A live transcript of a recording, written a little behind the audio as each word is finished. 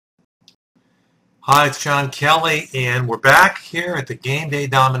Hi, it's John Kelly, and we're back here at the Game Day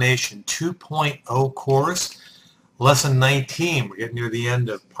Domination 2.0 course, Lesson 19. We're getting near the end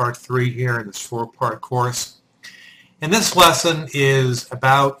of Part 3 here in this 4-part course. And this lesson is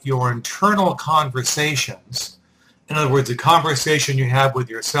about your internal conversations. In other words, the conversation you have with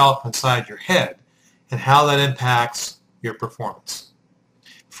yourself inside your head and how that impacts your performance.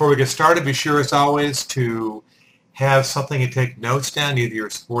 Before we get started, be sure as always to have something to take notes down, either your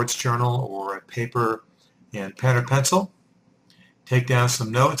sports journal or a paper and pen or pencil. Take down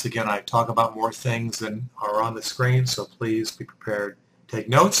some notes. Again, I talk about more things than are on the screen, so please be prepared to take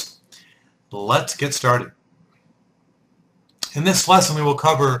notes. Let's get started. In this lesson, we will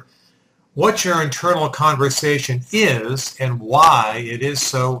cover what your internal conversation is and why it is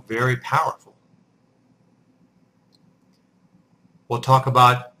so very powerful. We'll talk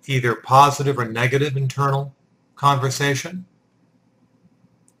about either positive or negative internal conversation.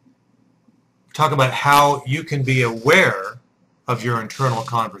 Talk about how you can be aware of your internal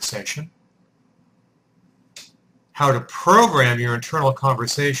conversation, how to program your internal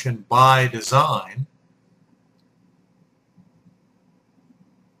conversation by design.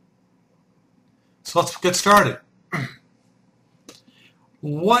 So let's get started.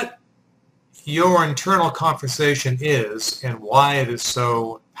 What your internal conversation is and why it is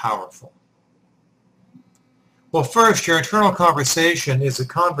so powerful. Well, first, your internal conversation is a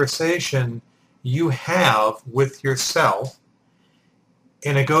conversation you have with yourself,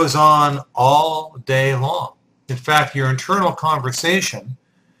 and it goes on all day long. In fact, your internal conversation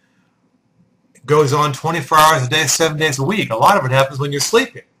goes on 24 hours a day, 7 days a week. A lot of it happens when you're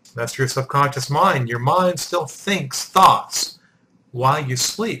sleeping. That's your subconscious mind. Your mind still thinks thoughts while you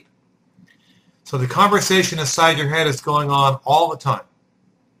sleep. So the conversation inside your head is going on all the time.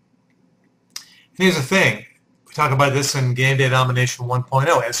 And here's the thing. We talk about this in Game Day Domination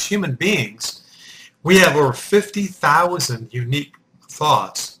 1.0. As human beings, we have over 50,000 unique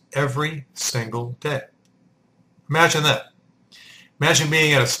thoughts every single day. Imagine that. Imagine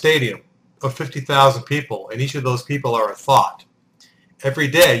being at a stadium of 50,000 people, and each of those people are a thought. Every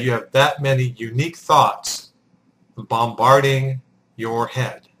day you have that many unique thoughts bombarding your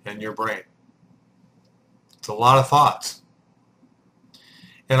head and your brain. It's a lot of thoughts.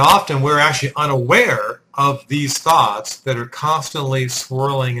 And often we're actually unaware of these thoughts that are constantly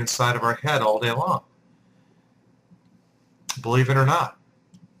swirling inside of our head all day long. Believe it or not.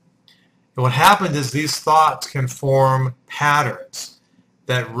 And what happens is these thoughts can form patterns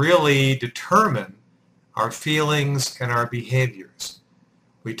that really determine our feelings and our behaviors.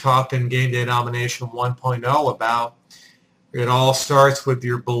 We talked in Game Day Domination 1.0 about it all starts with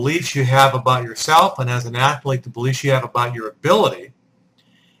your beliefs you have about yourself, and as an athlete, the beliefs you have about your ability.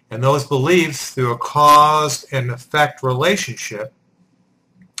 And those beliefs, through a cause and effect relationship,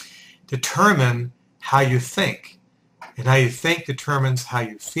 determine how you think. And how you think determines how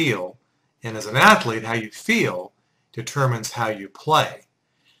you feel. And as an athlete, how you feel determines how you play.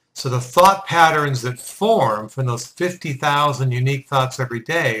 So the thought patterns that form from those 50,000 unique thoughts every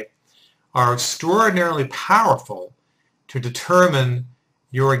day are extraordinarily powerful to determine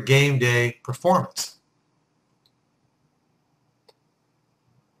your game day performance.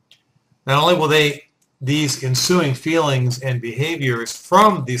 Not only will these ensuing feelings and behaviors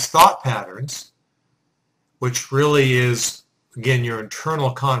from these thought patterns, which really is, again, your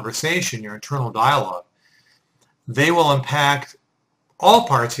internal conversation, your internal dialogue, they will impact all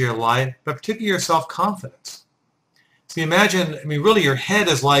parts of your life, but particularly your self-confidence. So you imagine, really your head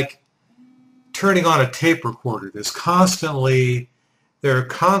is like turning on a tape recorder. There are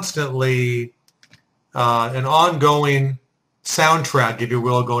constantly an ongoing soundtrack, if you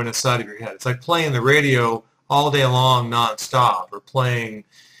will, going inside of your head. It's like playing the radio all day long nonstop, or playing,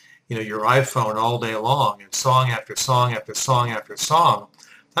 your iPhone all day long, and song after song after song after song.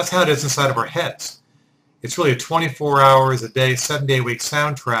 That's how it is inside of our heads. It's really a 24 hours a day, 7-day-a-week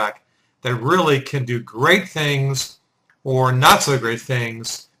soundtrack that really can do great things or not so great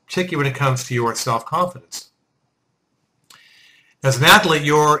things, particularly when it comes to your self-confidence. As an athlete,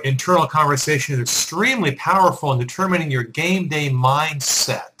 your internal conversation is extremely powerful in determining your game day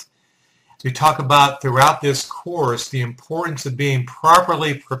mindset. We talk about throughout this course the importance of being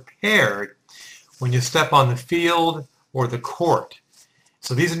properly prepared when you step on the field or the court.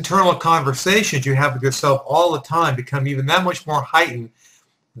 So these internal conversations you have with yourself all the time become even that much more heightened,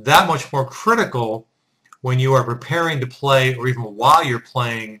 that much more critical when you are preparing to play or even while you're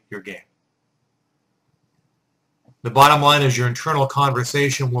playing your game. The bottom line is your internal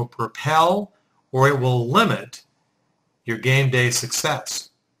conversation will propel or it will limit your game day success.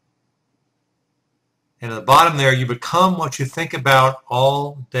 And at the bottom there, you become what you think about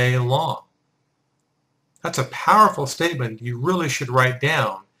all day long. That's a powerful statement you really should write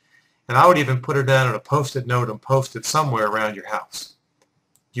down. And I would even put it down on a Post-it note and post it somewhere around your house.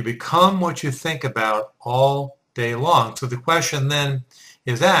 You become what you think about all day long. So the question then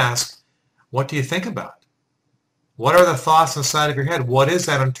is asked, what do you think about? What are the thoughts inside of your head? What is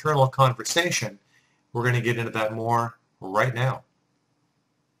that internal conversation? We're going to get into that more right now.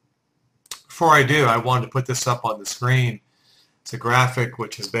 Before I do, I wanted to put this up on the screen. It's a graphic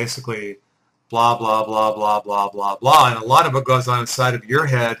which is basically blah, blah, blah, blah, blah, blah, blah. And a lot of it goes on inside of your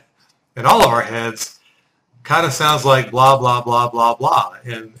head and all of our heads. Kind of sounds like blah, blah, blah, blah, blah.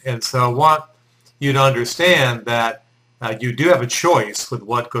 And so I want you to understand that you do have a choice with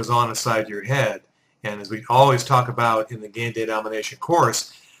what goes on inside your head. And as we always talk about in the Game Day Domination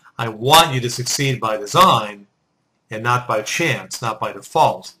course, I want you to succeed by design and not by chance, not by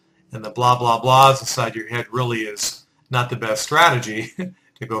default. And the blah, blah, blahs inside your head really is not the best strategy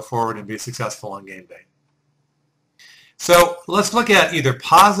to go forward and be successful on game day. So let's look at either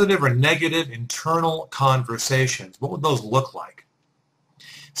positive or negative internal conversations. What would those look like?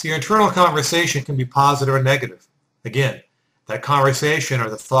 So your internal conversation can be positive or negative. Again, that conversation are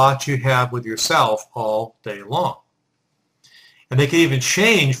the thoughts you have with yourself all day long. And they can even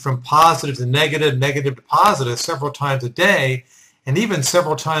change from positive to negative, negative to positive several times a day, and even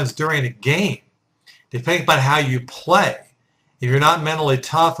several times during a game, depending on how you play. If you're not mentally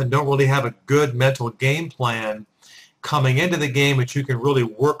tough and don't really have a good mental game plan coming into the game that you can really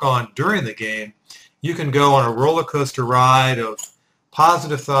work on during the game, you can go on a roller coaster ride of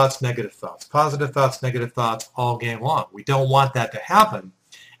positive thoughts, negative thoughts, positive thoughts, negative thoughts all game long. We don't want that to happen.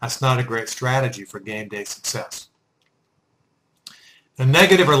 That's not a great strategy for game day success. The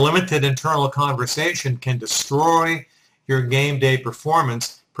negative or limited internal conversation can destroy your game day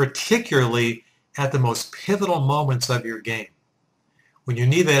performance, particularly at the most pivotal moments of your game. When you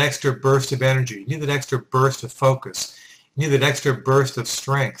need that extra burst of energy, you need that extra burst of focus, you need that extra burst of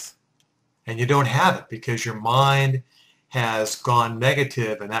strength, and you don't have it because your mind has gone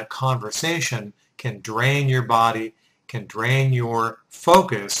negative, and that conversation can drain your body, can drain your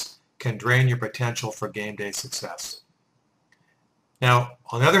focus, can drain your potential for game day success. Now,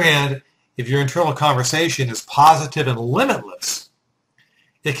 on the other hand, if your internal conversation is positive and limitless,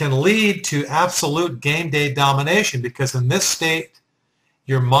 it can lead to absolute game day domination, because in this state,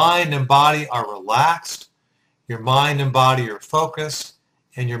 your mind and body are relaxed, your mind and body are focused,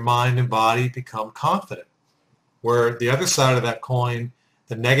 and your mind and body become confident. Where the other side of that coin,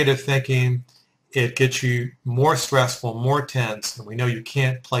 the negative thinking, it gets you more stressful, more tense, and we know you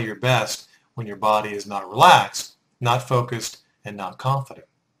can't play your best when your body is not relaxed, not focused, and not confident.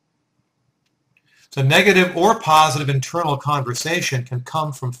 So negative or positive internal conversation can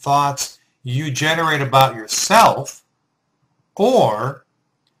come from thoughts you generate about yourself, or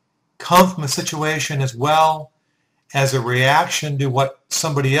come from a situation as well as a reaction to what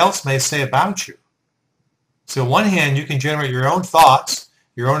somebody else may say about you. So on one hand, you can generate your own thoughts,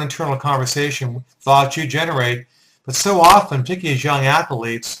 your own internal conversation, thoughts you generate, but so often, particularly as young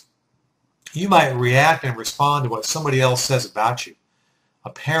athletes, you might react and respond to what somebody else says about you. A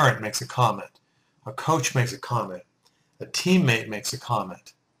parent makes a comment, a coach makes a comment, a teammate makes a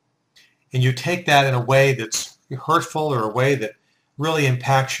comment, and you take that in a way that's hurtful or a way that really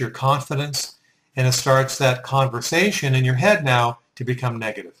impacts your confidence, and it starts that conversation in your head now to become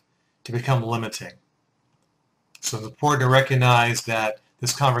negative, to become limiting. So it's important to recognize that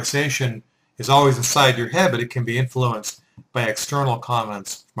this conversation is always inside your head, but it can be influenced by external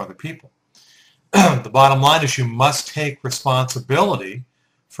comments from other people. The bottom line is you must take responsibility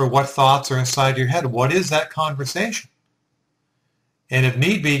for what thoughts are inside your head. What is that conversation? And if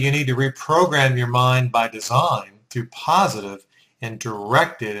need be, you need to reprogram your mind by design through positive and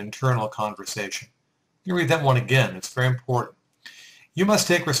directed internal conversation. You read that one again. It's very important. You must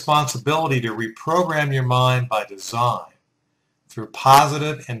take responsibility to reprogram your mind by design through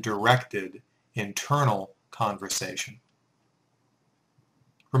positive and directed internal conversation.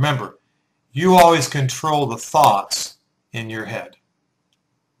 Remember, you always control the thoughts in your head.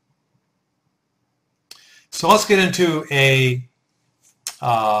 So let's get into a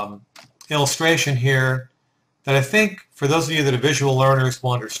illustration here that I think for those of you that are visual learners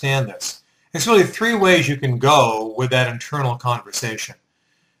will understand this. There's really three ways you can go with that internal conversation,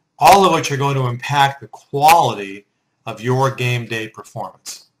 all of which are going to impact the quality of your game day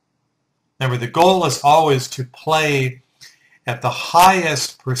performance. Remember, the goal is always to play at the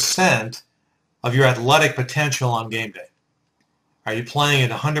highest percent of your athletic potential on game day. Are you playing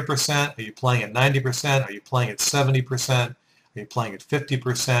at 100%? Are you playing at 90%? Are you playing at 70%? Are you playing at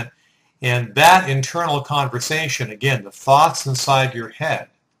 50%? And that internal conversation, again, the thoughts inside your head,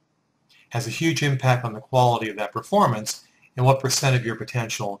 has a huge impact on the quality of that performance and what percent of your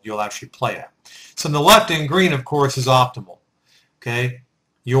potential you'll actually play at. So in the left in green, of course, is optimal. Okay,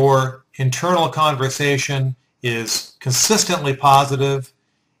 your internal conversation is consistently positive.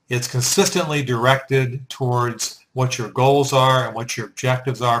 It's consistently directed towards what your goals are and what your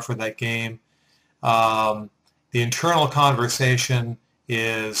objectives are for that game. The internal conversation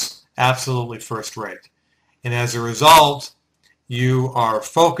is absolutely first rate. And as a result, you are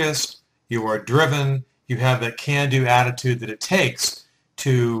focused, you are driven, you have that can-do attitude that it takes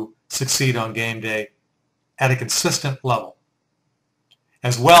to succeed on game day at a consistent level.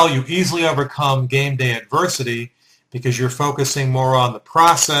 As well, you easily overcome game day adversity because you're focusing more on the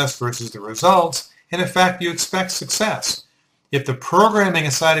process versus the results, and in fact, you expect success. If the programming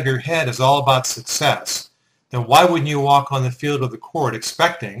inside of your head is all about success, then why wouldn't you walk on the field of the court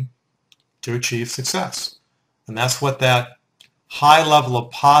expecting to achieve success? And that's what that high level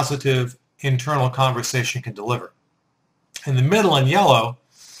of positive internal conversation can deliver. In the middle in yellow,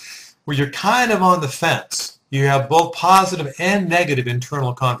 where you're kind of on the fence, you have both positive and negative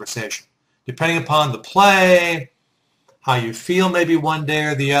internal conversation. Depending upon the play, how you feel maybe one day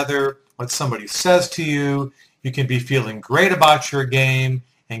or the other, what somebody says to you, you can be feeling great about your game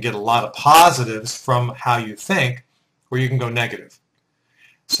and get a lot of positives from how you think, or you can go negative.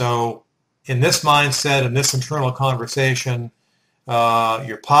 So in this mindset, in this internal conversation,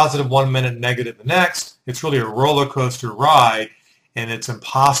 you're positive 1 minute, negative the next. It's really a roller coaster ride, and it's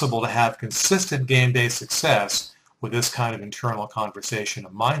impossible to have consistent game day success with this kind of internal conversation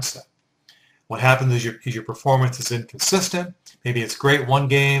and mindset. What happens is your performance is inconsistent. Maybe it's great one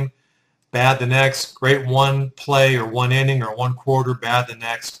game, bad the next, great one play or one inning or one quarter, bad the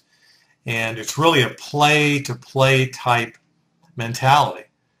next. And it's really a play-to-play type mentality.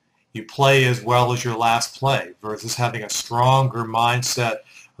 You play as well as your last play versus having a stronger mindset,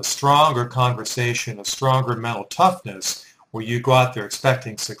 a stronger conversation, a stronger mental toughness where you go out there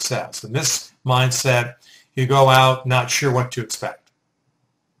expecting success. In this mindset, you go out not sure what to expect.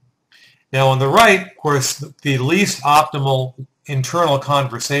 Now on the right, of course, the least optimal internal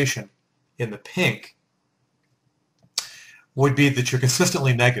conversation in the pink would be that you're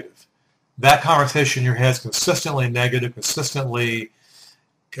consistently negative. That conversation in your head is consistently negative, consistently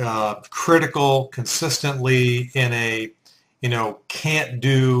critical, consistently in a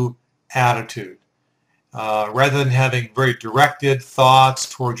can't-do attitude. Rather than having very directed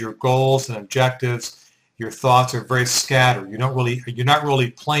thoughts towards your goals and objectives, your thoughts are very scattered. You're not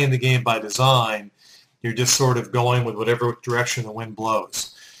really playing the game by design. You're just sort of going with whatever direction the wind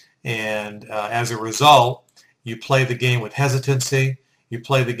blows. And as a result, you play the game with hesitancy. You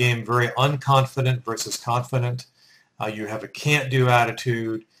play the game very unconfident versus confident. You have a can't-do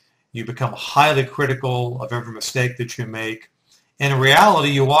attitude. You become highly critical of every mistake that you make. And in reality,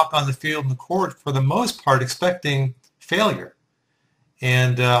 you walk on the field and the court for the most part expecting failure.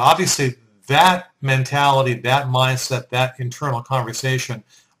 And obviously, that mentality, that mindset, that internal conversation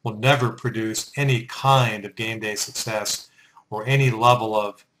will never produce any kind of game day success or any level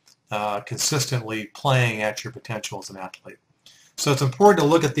of consistently playing at your potential as an athlete. So it's important to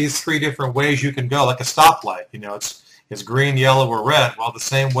look at these three different ways you can go, like a stoplight. It's green, yellow, or red. Well, the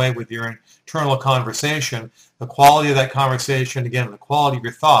same way with your internal conversation, the quality of that conversation, again, the quality of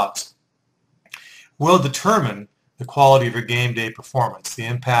your thoughts, will determine the quality of your game day performance. The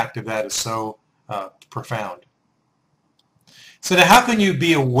impact of that is so profound. So now how can you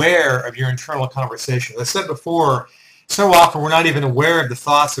be aware of your internal conversation? As I said before, so often we're not even aware of the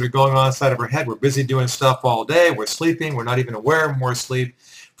thoughts that are going on inside of our head. We're busy doing stuff all day. We're sleeping. We're not even aware of more sleep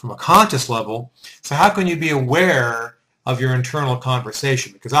from a conscious level. So how can you be aware of your internal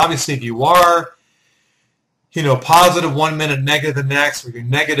conversation? Because obviously if you are, positive 1 minute, negative the next, or you're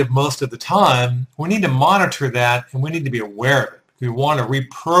negative most of the time, we need to monitor that and we need to be aware of it. We want to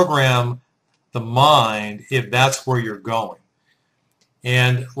reprogram the mind if that's where you're going.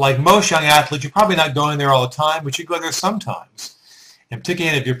 And like most young athletes, you're probably not going there all the time, but you go there sometimes. And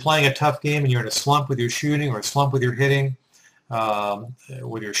particularly if you're playing a tough game and you're in a slump with your shooting or a slump with your hitting,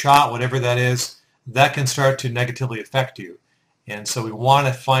 with your shot, whatever that is, that can start to negatively affect you. And so we want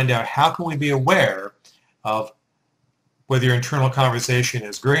to find out how can we be aware of whether your internal conversation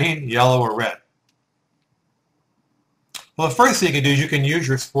is green, yellow, or red. Well, the first thing you can do is you can use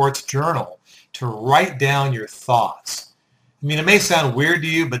your sports journal to write down your thoughts. I mean, it may sound weird to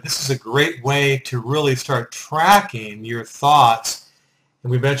you, but this is a great way to really start tracking your thoughts.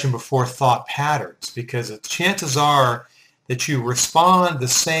 And we mentioned before thought patterns, because the chances are that you respond the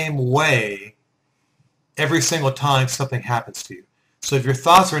same way every single time something happens to you. So if your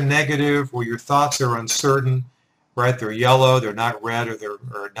thoughts are negative or your thoughts are uncertain, right? They're yellow, they're not red,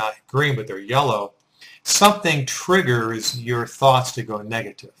 or not green, but they're yellow. Something triggers your thoughts to go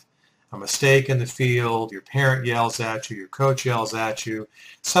negative. A mistake in the field, your parent yells at you, your coach yells at you.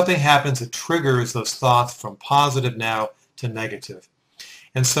 Something happens that triggers those thoughts from positive now to negative.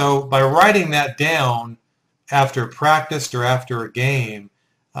 And so by writing that down after practice or after a game,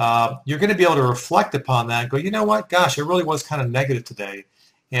 you're going to be able to reflect upon that and go, you know what, gosh, it really was kind of negative today.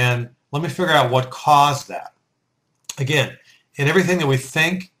 And let me figure out what caused that. Again, in everything that we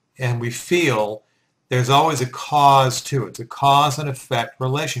think and we feel, there's always a cause to it. It's a cause and effect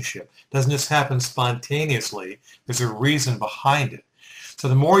relationship. It doesn't just happen spontaneously. There's a reason behind it. So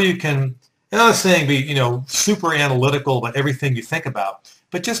the more you can, another saying, be super analytical about everything you think about,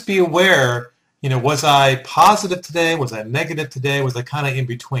 but just be aware, was I positive today? Was I negative today? Was I kind of in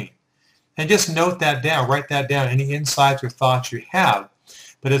between? And just note that down, write that down, any insights or thoughts you have.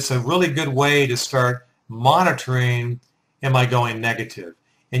 But it's a really good way to start monitoring, am I going negative?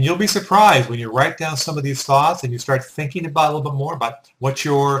 And you'll be surprised when you write down some of these thoughts and you start thinking about a little bit more about what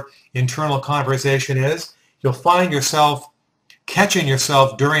your internal conversation is. You'll find yourself catching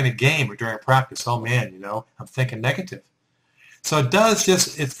yourself during a game or during a practice. Oh man, I'm thinking negative. So it does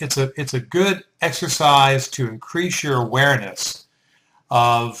it's a good exercise to increase your awareness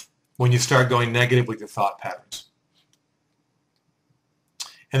of when you start going negative with your thought patterns.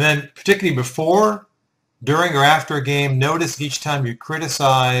 And then particularly before, during, or after a game, notice each time you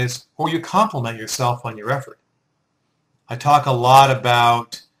criticize or you compliment yourself on your effort. I talk a lot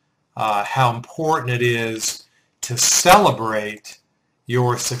about how important it is to celebrate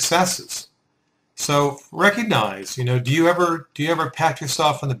your successes. So recognize, do you ever pat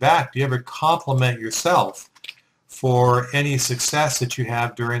yourself on the back? Do you ever compliment yourself for any success that you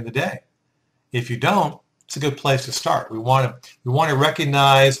have during the day? If you don't, it's a good place to start. We want to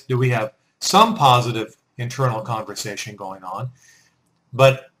recognize, do we have some positive internal conversation going on,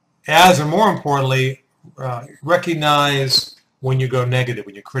 but or more importantly, recognize when you go negative,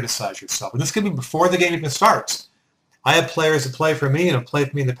 when you criticize yourself. And this could be before the game even starts. I have players that play for me and have played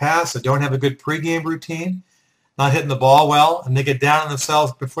for me in the past that don't have a good pregame routine, not hitting the ball well, and they get down on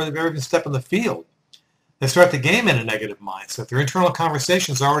themselves before they've ever even stepped on the field. They start the game in a negative mindset. Their internal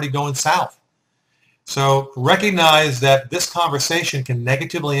conversation is already going south. So recognize that this conversation can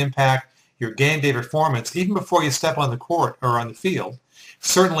negatively impact your game day performance even before you step on the court or on the field,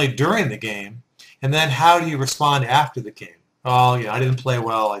 certainly during the game. And then how do you respond after the game? Oh, I didn't play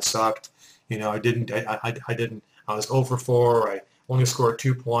well. I sucked. I was 0 for 4. I only scored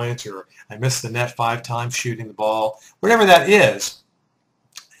 2 points, or I missed the net 5 times shooting the ball. Whatever that is,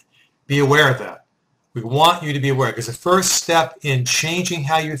 be aware of that. We want you to be aware, because the first step in changing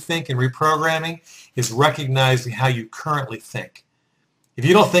how you think and reprogramming is recognizing how you currently think. If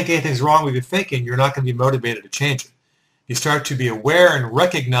you don't think anything's wrong with your thinking, you're not going to be motivated to change it. You start to be aware and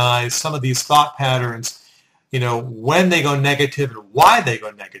recognize some of these thought patterns, when they go negative and why they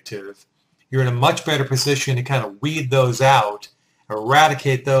go negative. You're in a much better position to kind of weed those out,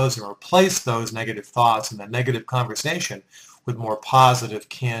 eradicate those, and replace those negative thoughts and that negative conversation with more positive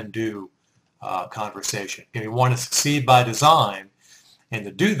can-do conversation. We want to succeed by design, and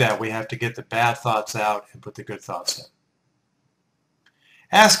to do that, we have to get the bad thoughts out and put the good thoughts in.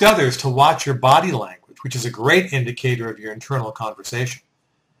 Ask others to watch your body language, which is a great indicator of your internal conversation.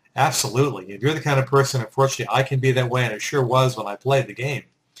 Absolutely. If you're the kind of person, unfortunately, I can be that way, and it sure was when I played the game,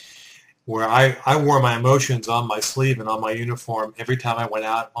 where I wore my emotions on my sleeve and on my uniform every time I went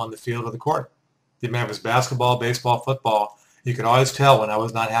out on the field or the court. Didn't matter if it was basketball, baseball, football, you could always tell when I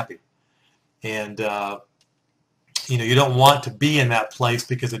was not happy. And, you don't want to be in that place,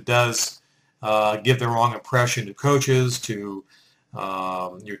 because it does give the wrong impression to coaches, to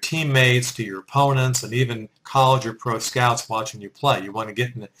your teammates, to your opponents, and even college or pro scouts watching you play. You want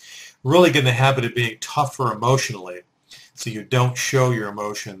to really get in the habit of being tougher emotionally, so you don't show your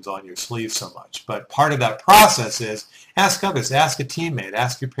emotions on your sleeve so much. But part of that process is ask others, ask a teammate,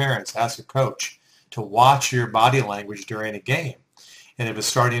 ask your parents, ask a coach to watch your body language during a game. And if it's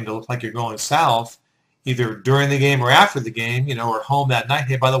starting to look like you're going south, either during the game or after the game, or home that night,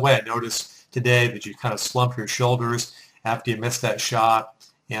 hey, by the way, I noticed today that you kind of slumped your shoulders after you missed that shot,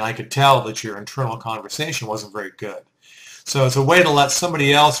 and I could tell that your internal conversation wasn't very good. So it's a way to let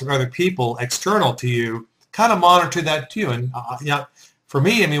somebody else or other people external to you kind of monitor that too. And for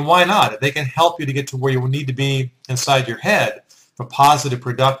me, why not? If they can help you to get to where you need to be inside your head from a positive,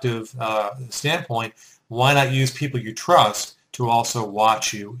 productive standpoint, why not use people you trust to also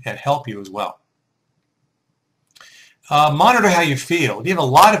watch you and help you as well? Monitor how you feel. If you have a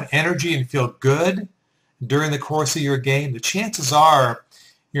lot of energy and feel good during the course of your game, the chances are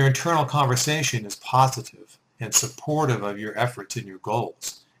your internal conversation is positive. and supportive of your efforts and your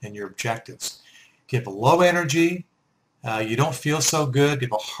goals and your objectives. If you have a low energy, you don't feel so good, you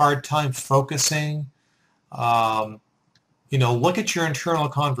have a hard time focusing, look at your internal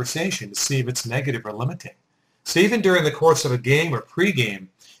conversation to see if it's negative or limiting. So even during the course of a game or pregame,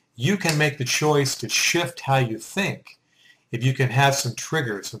 you can make the choice to shift how you think. If you can have some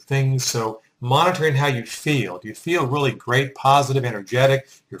triggers, some things, so monitoring how you feel. Do you feel really great, positive, energetic,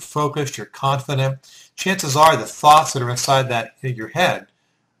 you're focused, you're confident? Chances are the thoughts that are inside that in your head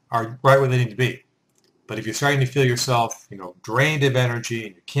are right where they need to be. But if you're starting to feel yourself, drained of energy,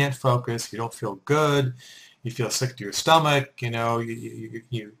 and you can't focus, you don't feel good, you feel sick to your stomach,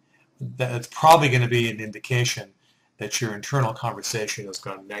 that's probably going to be an indication that your internal conversation has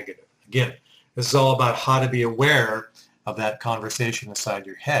gone negative. Again, this is all about how to be aware of that conversation inside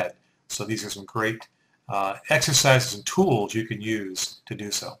your head. So these are some great exercises and tools you can use to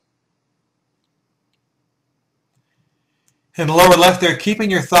do so. In the lower left there,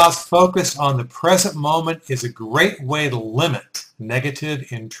 keeping your thoughts focused on the present moment is a great way to limit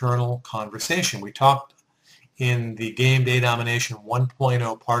negative internal conversation. We talked in the Game Day Domination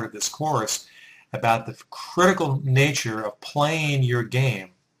 1.0 part of this course about the critical nature of playing your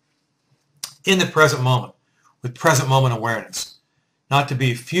game in the present moment with present moment awareness. Not to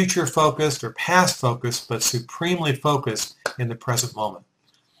be future focused or past focused, but supremely focused in the present moment.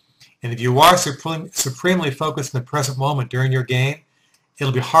 And if you are supremely focused in the present moment during your game,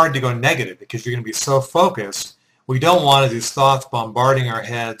 it'll be hard to go negative because you're going to be so focused. We don't want these thoughts bombarding our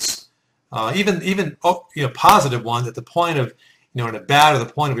heads, even positive ones at the point of, in a bat or the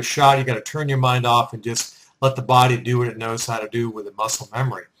point of a shot. You got to turn your mind off and just let the body do what it knows how to do with a muscle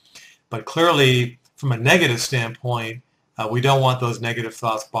memory. But clearly, from a negative standpoint, we don't want those negative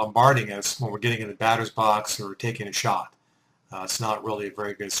thoughts bombarding us when we're getting in the batter's box or taking a shot. It's not really a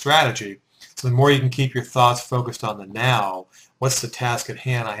very good strategy. So the more you can keep your thoughts focused on the now, what's the task at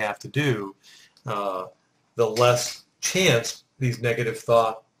hand I have to do, the less chance these negative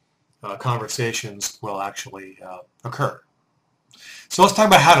thought conversations will actually occur. So let's talk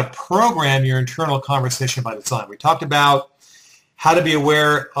about how to program your internal conversation by design. We talked about how to be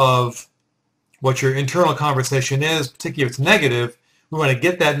aware of what your internal conversation is, particularly if it's negative. We want to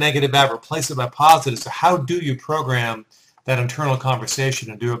get that negative out, replace it by positive. So how do you program that internal conversation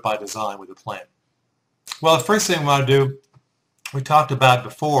and do it by design with a plan? Well, the first thing we want to do, we talked about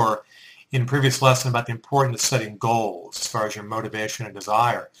before in a previous lesson about the importance of setting goals as far as your motivation and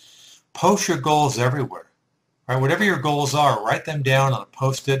desire. Post your goals everywhere. Right? Whatever your goals are, write them down on a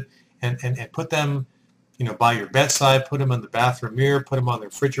Post-it and put them by your bedside, put them in the bathroom mirror, put them on the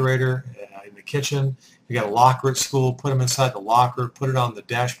refrigerator, in the kitchen. If you got a locker at school, put them inside the locker, put it on the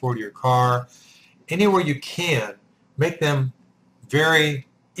dashboard of your car. Anywhere you can, make them very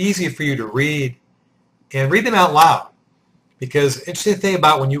easy for you to read, and read them out loud. Because interesting thing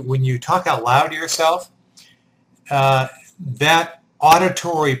about when you talk out loud to yourself, that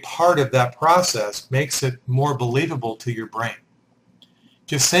auditory part of that process makes it more believable to your brain.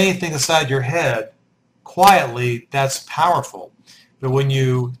 Just saying things inside your head quietly, that's powerful. But when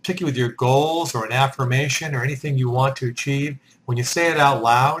you, particularly with your goals or an affirmation or anything you want to achieve, when you say it out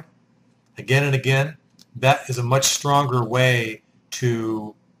loud again and again, that is a much stronger way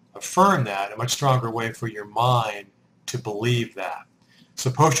to affirm that, a much stronger way for your mind to believe that.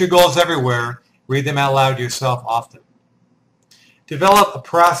 So post your goals everywhere. Read them out loud to yourself often. Develop a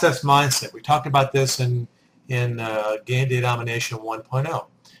process mindset. We talked about this in Game Day Domination 1.0.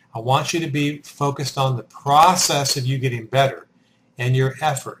 I want you to be focused on the process of you getting better and your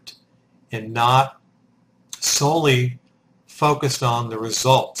effort, and not solely focused on the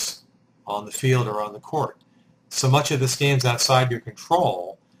results on the field or on the court. So much of this game is outside your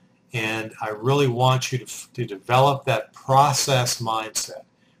control, and I really want you to develop that process mindset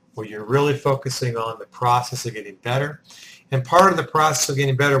where you're really focusing on the process of getting better. And part of the process of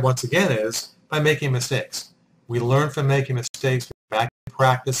getting better, once again, is by making mistakes. We learn from making mistakes. We back to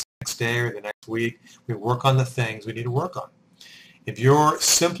practice the next day or the next week. We work on the things we need to work on. If you're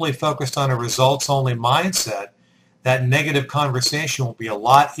simply focused on a results-only mindset, that negative conversation will be a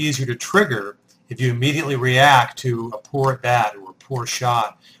lot easier to trigger if you immediately react to a poor at bat or a poor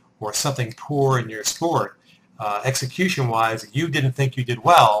shot or something poor in your sport. Execution-wise, you didn't think you did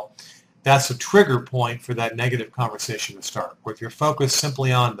well. That's a trigger point for that negative conversation to start. Where if you're focused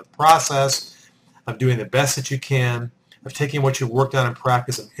simply on the process of doing the best that you can, of taking what you've worked on in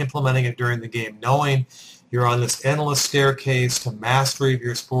practice and implementing it during the game, knowing you're on this endless staircase to mastery of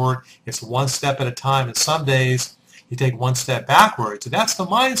your sport. It's one step at a time, and some days you take one step backwards. And that's the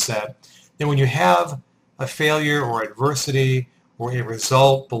mindset. Then when you have a failure or adversity or a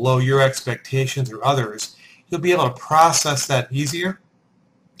result below your expectations or others, you'll be able to process that easier.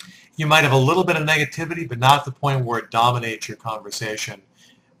 You might have a little bit of negativity, but not at the point where it dominates your conversation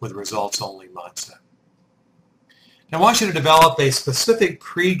with results-only mindset. Now, I want you to develop a specific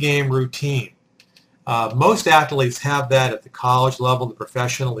pregame routine. Most athletes have that at the college level, the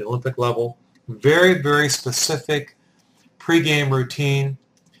professional, the Olympic level. Very, very specific pregame routine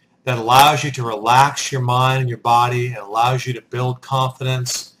that allows you to relax your mind and your body and allows you to build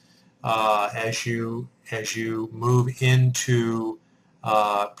confidence as you move into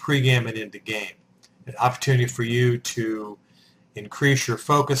pregame and into game. An opportunity for you to increase your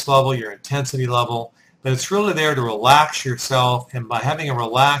focus level, your intensity level, but it's really there to relax yourself, and by having a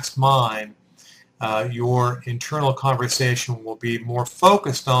relaxed mind, your internal conversation will be more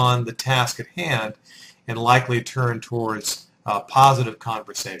focused on the task at hand and likely turn towards positive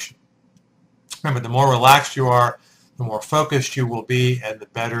conversation. Remember, the more relaxed you are, the more focused you will be, and the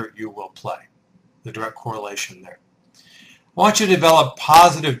better you will play. The direct correlation there. I want you to develop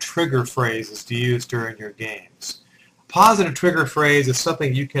positive trigger phrases to use during your games. A positive trigger phrase is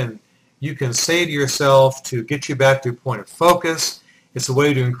something you can say to yourself to get you back to a point of focus. It's a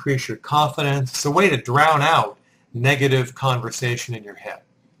way to increase your confidence. It's a way to drown out negative conversation in your head.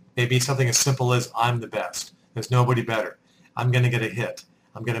 Maybe something as simple as, I'm the best. There's nobody better. I'm going to get a hit.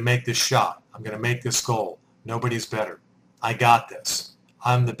 I'm going to make this shot. I'm going to make this goal. Nobody's better. I got this.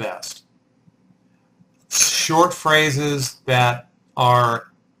 I'm the best. Short phrases that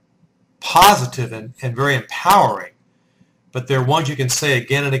are positive and very empowering, but they're ones you can say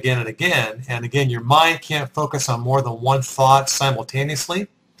again and again and again. And again, your mind can't focus on more than one thought simultaneously.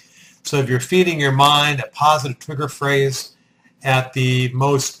 So if you're feeding your mind a positive trigger phrase at the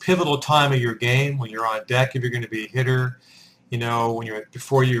most pivotal time of your game, when you're on deck, if you're going to be a hitter,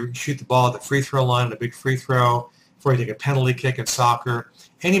 before you shoot the ball at the free throw line on a big free throw, before you take a penalty kick in soccer,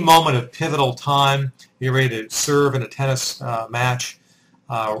 any moment of pivotal time, you're ready to serve in a tennis match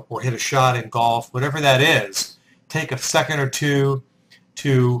or hit a shot in golf, whatever that is, take a second or two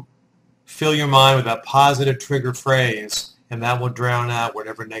to fill your mind with that positive trigger phrase, and that will drown out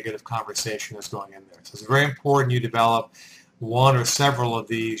whatever negative conversation is going in there. So it's very important you develop one or several of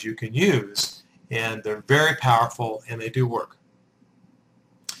these you can use, and they're very powerful and they do work.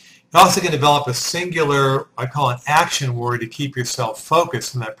 You also can develop a singular, I call it action word, to keep yourself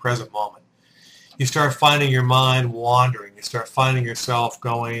focused in that present moment. You start finding your mind wandering. You start finding yourself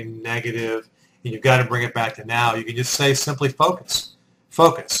going negative, and you've got to bring it back to now. You can just say simply focus.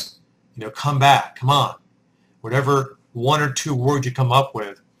 Focus. Come back. Come on. Whatever one or two words you come up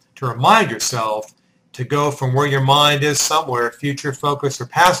with to remind yourself to go from where your mind is somewhere, future focus or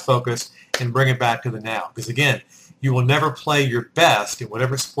past focus, and bring it back to the now. Because again, you will never play your best in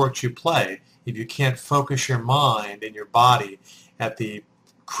whatever sport you play if you can't focus your mind and your body at the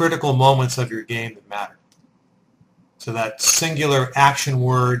critical moments of your game that matter. So that singular action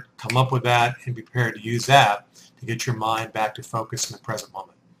word, come up with that and be prepared to use that to get your mind back to focus in the present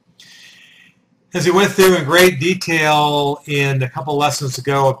moment. As we went through in great detail in a couple lessons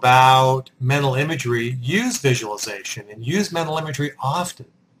ago about mental imagery, use visualization and use mental imagery often.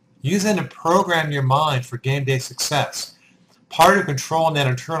 Use it to program your mind for game day success. Part of controlling that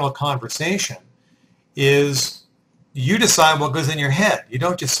internal conversation is you decide what goes in your head. You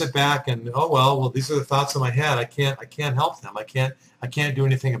don't just sit back and, well, these are the thoughts in my head. I can't help them. I can't do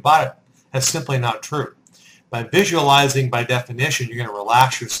anything about it. That's simply not true. By visualizing, by definition, you're going to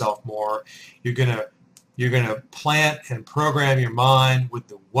relax yourself more. You're going to plant and program your mind with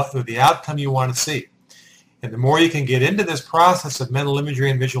the outcome you want to see. And the more you can get into this process of mental imagery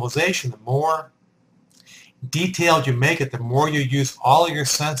and visualization, the more detailed you make it, the more you use all of your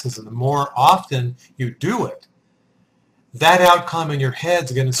senses, and the more often you do it, that outcome in your head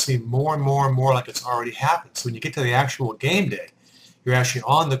is going to seem more and more and more like it's already happened. So when you get to the actual game day, you're actually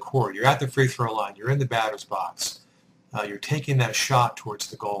on the court, you're at the free throw line, you're in the batter's box, you're taking that shot towards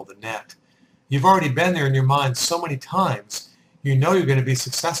the goal, the net. You've already been there in your mind so many times, you know you're going to be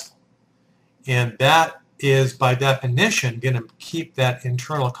successful. And that is, by definition, going to keep that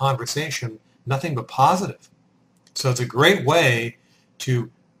internal conversation nothing but positive. So it's a great way to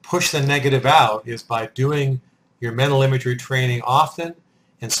push the negative out is by doing your mental imagery training often,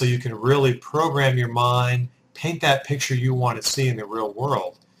 and so you can really program your mind, paint that picture you want to see in the real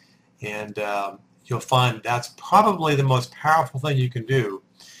world, and you'll find that's probably the most powerful thing you can do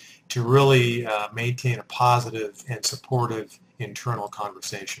to really maintain a positive and supportive internal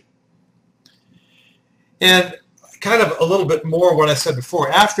conversation. And kind of a little bit more what I said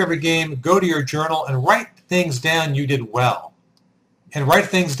before, after every game, go to your journal and write things down you did well, and write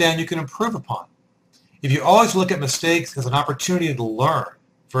things down you can improve upon. If you always look at mistakes as an opportunity to learn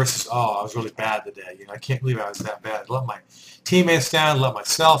versus, oh, I was really bad today. I can't believe I was that bad. I let my teammates down, let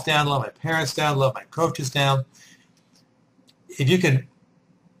myself down, let my parents down, let my coaches down. If you can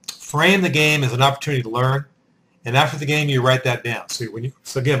frame the game as an opportunity to learn, and after the game you write that down.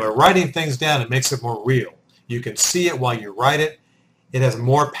 So again, by writing things down, it makes it more real. You can see it while you write it. It's a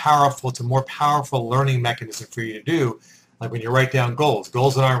more powerful learning mechanism for you to do. Like when you write down goals.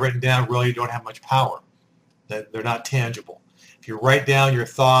 Goals that aren't written down really don't have much power. They're not tangible. If you write down your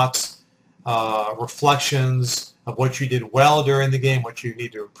thoughts, reflections of what you did well during the game, what you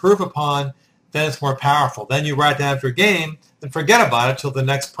need to improve upon, then it's more powerful. Then you write down after a game, then forget about it till the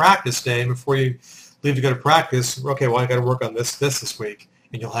next practice day. And before you leave to go to practice, okay, well, I got to work on this week.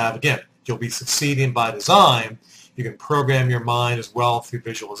 And you'll be succeeding by design. You can program your mind as well through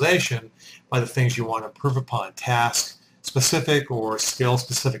visualization by the things you want to improve upon, task specific or skill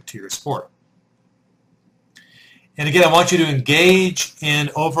specific to your sport. And again, I want you to engage in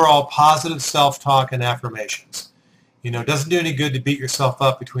overall positive self-talk and affirmations. It doesn't do any good to beat yourself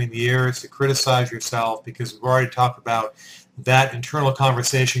up between the ears, to criticize yourself, because we've already talked about that internal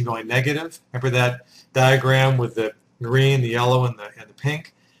conversation going negative. Remember that diagram with the green, the yellow, and the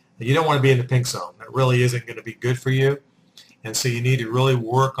pink? You don't want to be in the pink zone. That really isn't going to be good for you. And so you need to really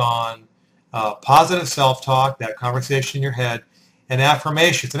work on positive self-talk, that conversation in your head, and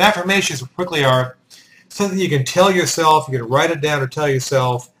affirmations. And affirmations quickly are something you can tell yourself, you can write it down or tell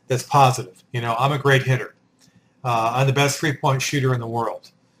yourself that's positive. I'm a great hitter. I'm the best three-point shooter in the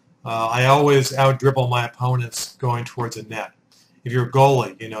world. I always out-dribble my opponents going towards a net. If you're a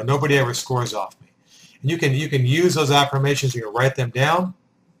goalie, nobody ever scores off me. And you can use those affirmations. You can write them down,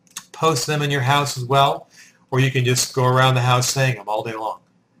 post them in your house as well, or you can just go around the house saying them all day long.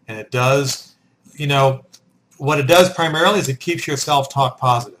 And it does, what it does primarily is it keeps your self-talk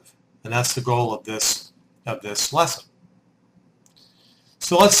positive. And that's the goal of this lesson.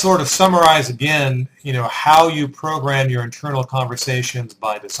 So let's sort of summarize again, how you program your internal conversations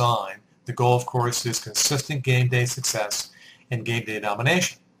by design. The goal, of course, is consistent game day success and game day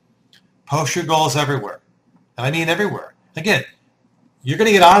domination. Post your goals everywhere. And I mean everywhere. Again, you're going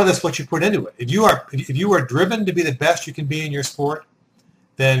to get out of this what you put into it. If you are driven to be the best you can be in your sport,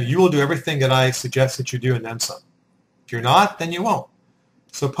 then you will do everything that I suggest that you do and then some. If you're not, then you won't.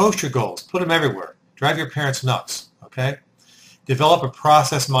 So post your goals. Put them everywhere. Drive your parents nuts, okay? Develop a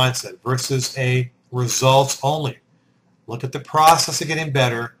process mindset versus a results only. Look at the process of getting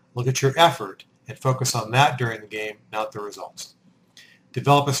better, look at your effort, and focus on that during the game, not the results.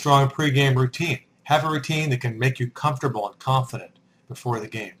 Develop a strong pregame routine. Have a routine that can make you comfortable and confident before the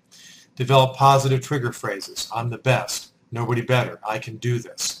game. Develop positive trigger phrases. I'm the best. Nobody better. I can do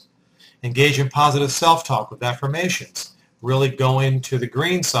this. Engage in positive self-talk with affirmations. Really going to the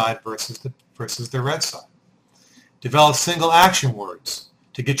green side versus the red side. Develop single action words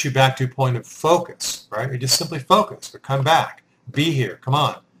to get you back to a point of focus, right? Or just simply focus or come back. Be here. Come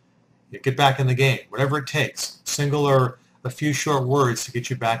on. You get back in the game. Whatever it takes. Single or a few short words to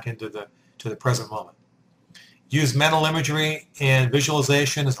get you back into the present moment. Use mental imagery and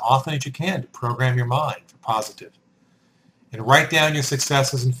visualization as often as you can to program your mind for positive. And write down your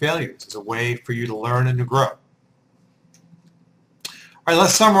successes and failures as a way for you to learn and to grow. All right,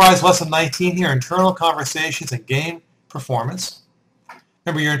 let's summarize Lesson 19 here, internal conversations and game performance.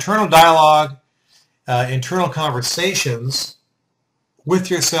 Remember, your internal dialogue, internal conversations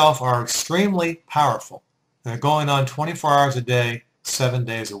with yourself are extremely powerful. They're going on 24 hours a day, 7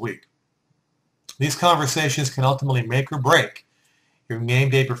 days a week. These conversations can ultimately make or break your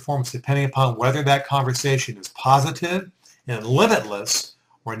game day performance depending upon whether that conversation is positive and limitless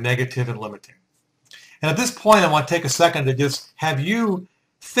or negative and limiting. And at this point, I want to take a second to just have you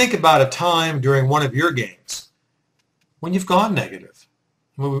think about a time during one of your games when you've gone negative.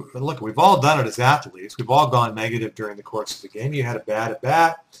 Look, we've all done it as athletes. We've all gone negative during the course of the game. You had a bad at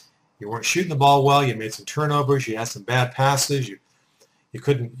bat. You weren't shooting the ball well. You made some turnovers. You had some bad passes. You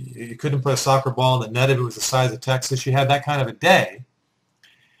couldn't put a soccer ball in the net if it was the size of Texas. You had that kind of a day.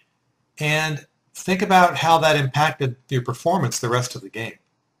 And think about how that impacted your performance the rest of the game.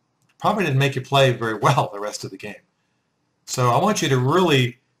 Probably didn't make you play very well the rest of the game. So I want you to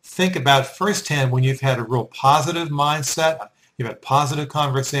really think about firsthand when you've had a real positive mindset, you've had positive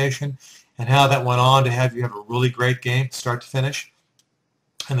conversation, and how that went on to have you have a really great game start to finish.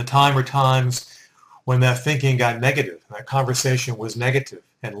 And the time or times when that thinking got negative, that conversation was negative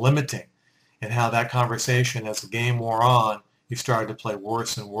and limiting, and how that conversation, as the game wore on, you started to play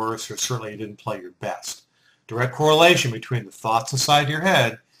worse and worse, or certainly you didn't play your best. Direct correlation between the thoughts inside your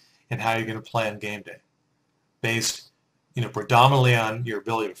head and how you're going to play on game day, based predominantly on your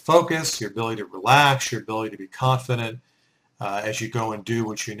ability to focus, your ability to relax, your ability to be confident, as you go and do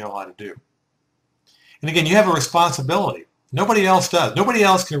what you know how to do. And again, you have a responsibility. Nobody else does. Nobody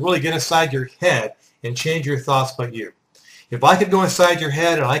else can really get inside your head and change your thoughts but you. If I could go inside your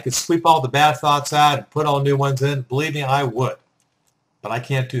head and I could sweep all the bad thoughts out and put all new ones in, believe me, I would. But I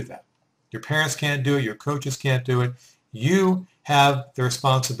can't do that. Your parents can't do it. Your coaches can't do it. You have the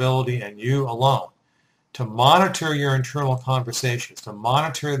responsibility, and you alone, to monitor your internal conversations, to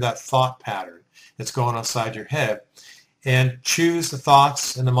monitor that thought pattern that's going on inside your head, and choose the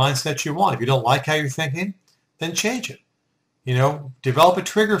thoughts and the mindset you want. If you don't like how you're thinking, then change it. Develop a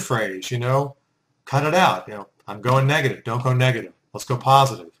trigger phrase, cut it out. I'm going negative. Don't go negative. Let's go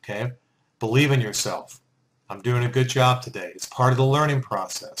positive, okay? Believe in yourself. I'm doing a good job today. It's part of the learning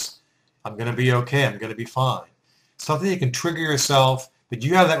process. I'm going to be okay. I'm going to be fine. Something you can trigger yourself, but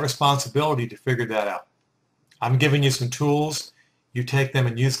you have that responsibility to figure that out. I'm giving you some tools. You take them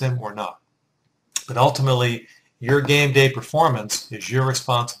and use them or not. But ultimately, your game day performance is your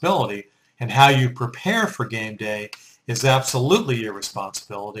responsibility, and how you prepare for game day is absolutely your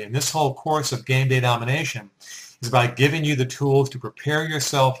responsibility. And this whole course of Game Day Domination is about giving you the tools to prepare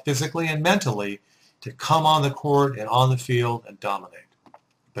yourself physically and mentally to come on the court and on the field and dominate.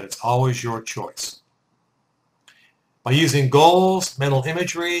 But it's always your choice. By using goals, mental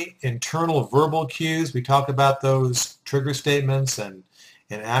imagery, internal verbal cues, we talk about those trigger statements and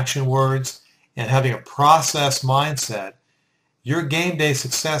action words, and having a process mindset, your game day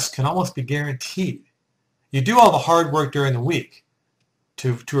success can almost be guaranteed. You do all the hard work during the week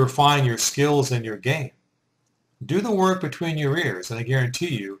to refine your skills and your game. Do the work between your ears, and I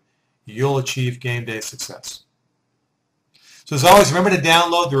guarantee you, you'll achieve game day success. So as always, remember to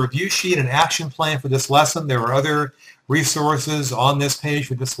download the review sheet and action plan for this lesson. There are other resources on this page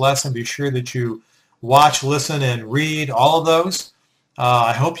for this lesson. Be sure that you watch, listen, and read all of those.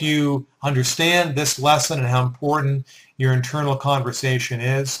 I hope you understand this lesson and how important your internal conversation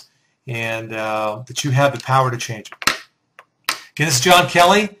is, and that you have the power to change it. Again, this is John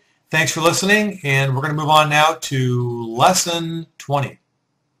Kelly. Thanks for listening, and we're going to move on now to Lesson 20.